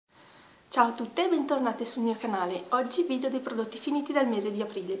Ciao a tutte e bentornate sul mio canale. Oggi video dei prodotti finiti dal mese di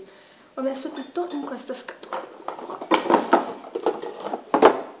aprile. Ho messo tutto in questa scatola.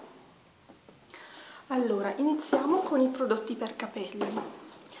 Allora, iniziamo con i prodotti per capelli.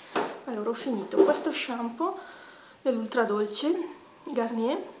 Allora, ho finito questo shampoo dell'ultra dolce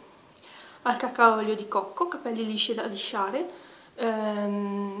Garnier al cacao olio di cocco, capelli lisci da lisciare,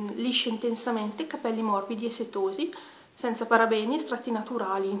 liscia intensamente, capelli morbidi e setosi, senza parabeni, estratti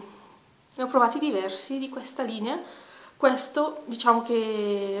naturali. Ne ho provati diversi di questa linea. Questo, diciamo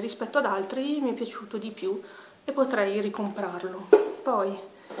che rispetto ad altri mi è piaciuto di più e potrei ricomprarlo. Poi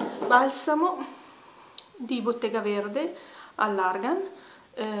balsamo di Bottega Verde all'argan,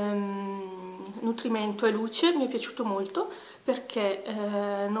 nutrimento e luce, mi è piaciuto molto perché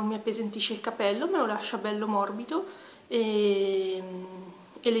non mi appesantisce il capello, me lo lascia bello morbido e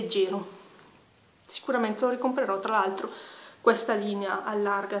leggero. Sicuramente lo ricomprerò. Tra l'altro questa linea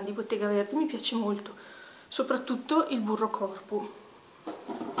all'argan di Bottega Verde mi piace molto, soprattutto il burro corpo.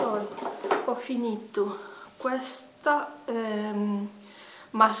 Poi ho finito questa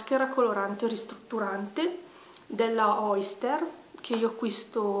maschera colorante ristrutturante della Oyster che io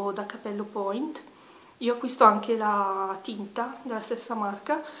acquisto da Capello Point. Io acquisto anche la tinta della stessa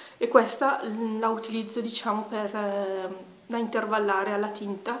marca e questa la utilizzo, diciamo, da intervallare alla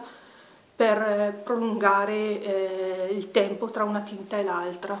tinta per prolungare il tempo tra una tinta e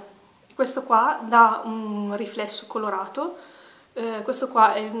l'altra. Questo qua dà un riflesso colorato, questo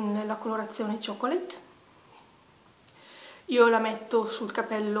qua è nella colorazione chocolate. Io la metto sul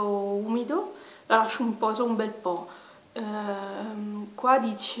capello umido, la lascio in posa un bel po'. Qua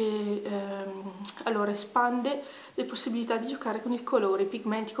dice allora espande le possibilità di giocare con il colore, i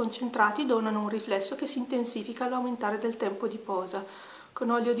pigmenti concentrati donano un riflesso che si intensifica all'aumentare del tempo di posa, con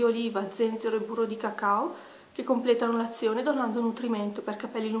olio di oliva, zenzero e burro di cacao che completano l'azione donando nutrimento per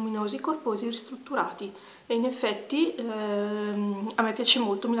capelli luminosi, corposi e ristrutturati. E in effetti a me piace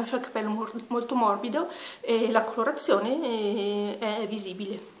molto, mi lascia il capello molto morbido e la colorazione è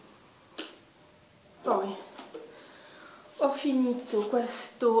visibile. Poi ho finito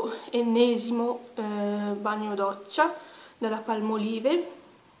questo ennesimo bagno doccia della Palmolive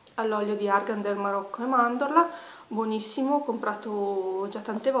all'olio di argan del Marocco e mandorla, buonissimo, ho comprato già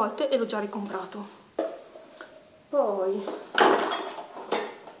tante volte e l'ho già ricomprato. Poi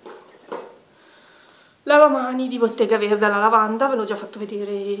lavamani di Bottega Verde alla lavanda, ve l'ho già fatto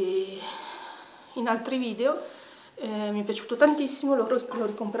vedere in altri video, mi è piaciuto tantissimo, lo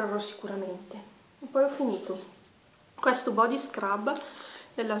ricomprerò sicuramente. E poi ho finito questo body scrub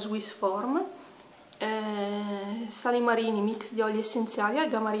della Swiss Form, sali marini, mix di oli essenziali,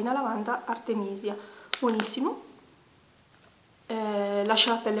 alga marina, lavanda, artemisia, buonissimo,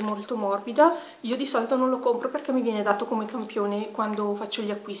 lascia la pelle molto morbida. Io di solito non lo compro perché mi viene dato come campione quando faccio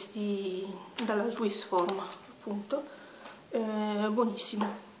gli acquisti dalla Swiss Form, appunto, buonissimo.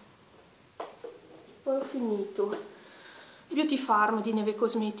 Poi ho finito Beauty Farm di Neve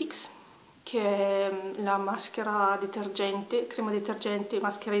Cosmetics, che è la maschera detergente, crema detergente,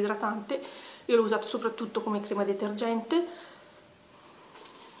 maschera idratante. Io l'ho usato soprattutto come crema detergente,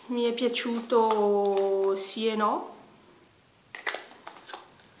 mi è piaciuto sì e no,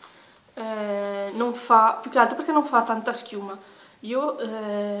 non fa, più che altro perché non fa tanta schiuma. Io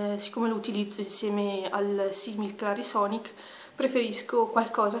siccome lo utilizzo insieme al Simil Clarisonic preferisco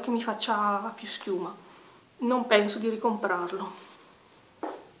qualcosa che mi faccia più schiuma, non penso di ricomprarlo.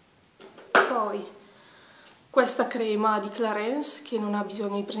 Poi questa crema di Clarins che non ha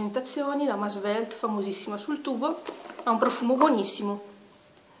bisogno di presentazioni, la Masvelt, famosissima sul tubo, ha un profumo buonissimo,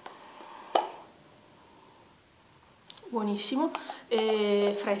 buonissimo,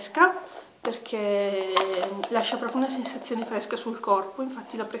 e fresca perché lascia proprio una sensazione fresca sul corpo,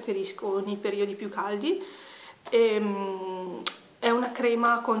 infatti la preferisco nei periodi più caldi. È una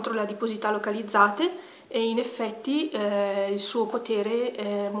crema contro le adiposità localizzate e in effetti il suo potere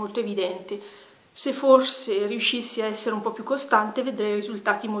è molto evidente. Se forse riuscissi a essere un po' più costante vedrei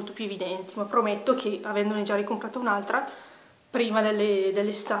risultati molto più evidenti, ma prometto che, avendone già ricomprata un'altra, prima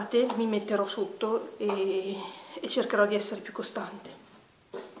dell'estate mi metterò sotto e cercherò di essere più costante.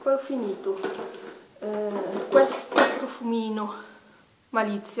 Poi ho finito questo profumino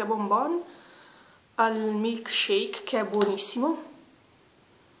Malizia Bonbon al milkshake che è buonissimo,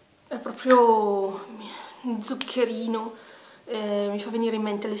 è proprio zuccherino, mi fa venire in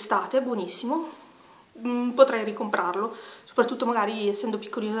mente l'estate, è buonissimo, potrei ricomprarlo, soprattutto magari essendo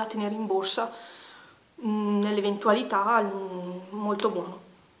piccolino da tenere in borsa, nell'eventualità, molto buono.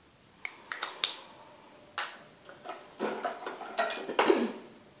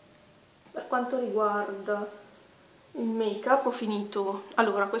 Per quanto riguarda il make up ho finito.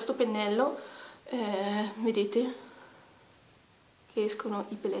 Allora, questo pennello, vedete che escono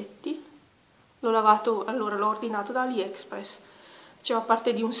i peletti, l'ho lavato, allora l'ho ordinato da AliExpress, faceva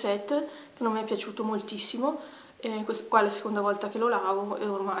parte di un set che non mi è piaciuto moltissimo, questo qua è la seconda volta che lo lavo e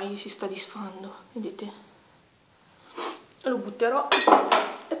ormai si sta disfando, vedete, lo butterò.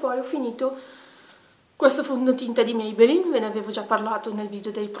 E poi ho finito questo fondotinta di Maybelline, ve ne avevo già parlato nel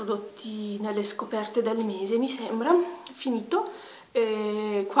video dei prodotti nelle scoperte del mese, mi sembra. Finito,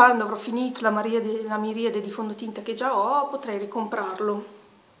 quando avrò finito la miriade di fondotinta che già ho, potrei ricomprarlo.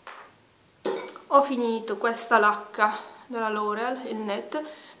 Ho finito questa lacca della L'Oreal, il Net,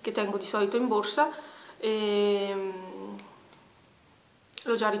 che tengo di solito in borsa, e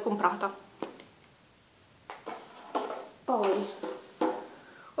l'ho già ricomprata. Poi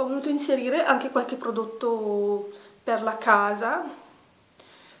ho voluto inserire anche qualche prodotto per la casa.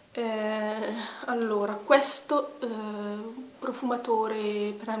 Allora, questo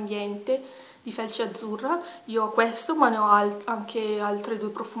profumatore per ambiente di felce azzurra, io ho questo, ma ne ho anche altre due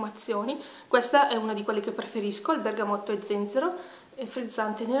profumazioni. Questa è una di quelle che preferisco, il bergamotto e zenzero, è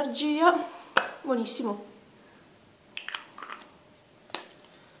frizzante energia, buonissimo.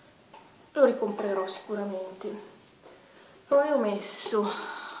 Lo ricomprerò sicuramente. Poi ho messo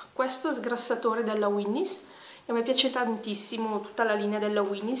questo sgrassatore della Winnie's, e a me piace tantissimo tutta la linea della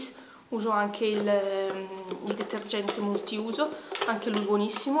Winnie's. Uso anche il detergente multiuso, anche lui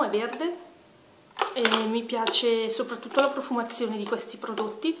buonissimo, è verde, e mi piace soprattutto la profumazione di questi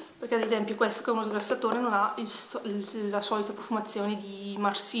prodotti, perché ad esempio questo, che è uno sgrassatore, non ha la solita profumazione di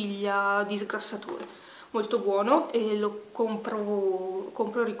Marsiglia di sgrassatore, molto buono, e lo compro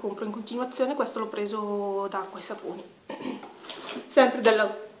e ricompro in continuazione. Questo l'ho preso da Acqua e Saponi, sempre dalla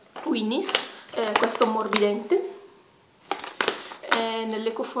Winnie's. Questo ammorbidente,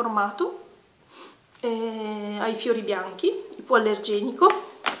 nell'ecoformato, ai fiori bianchi, ipoallergenico,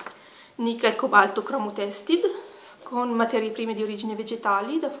 nickel cobalto cromotested, con materie prime di origine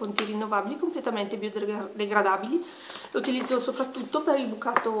vegetali da fonti rinnovabili completamente biodegradabili. Lo utilizzo soprattutto per il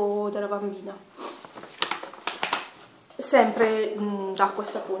bucato della bambina, sempre da Acqua e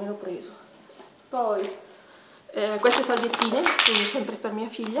Sapone l'ho preso. Poi queste salviettine, quindi sempre per mia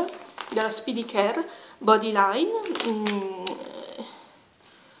figlia, della Speedy Care Bodyline,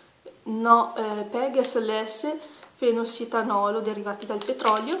 PEG, SLS, fenossietanolo derivati dal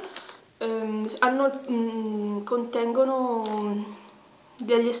petrolio. Contengono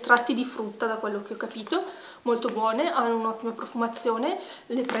degli estratti di frutta, da quello che ho capito, molto buone, hanno un'ottima profumazione,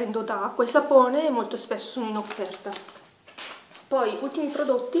 le prendo da Acqua e Sapone e molto spesso sono in offerta. Poi, ultimi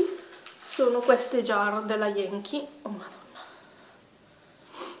prodotti sono queste jar della Yankee. Oh madonna.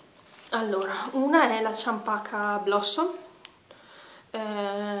 Allora, una è la Ciampaca Blossom,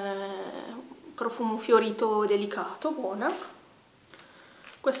 profumo fiorito delicato, buona.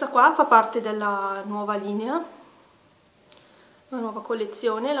 Questa qua fa parte della nuova linea, la nuova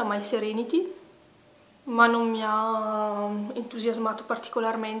collezione, la My Serenity, ma non mi ha entusiasmato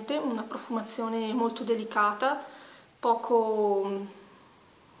particolarmente, una profumazione molto delicata,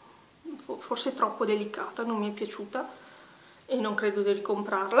 forse troppo delicata, non mi è piaciuta e non credo di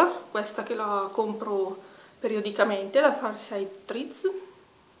ricomprarla. Questa che la compro periodicamente, la Farside Treats,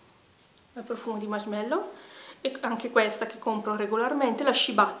 il profumo di marshmallow, e anche questa che compro regolarmente, la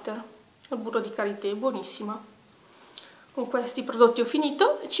Shea Butter al burro di karité, buonissima. Con questi prodotti ho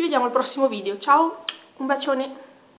finito e ci vediamo al prossimo video. Ciao, un bacione!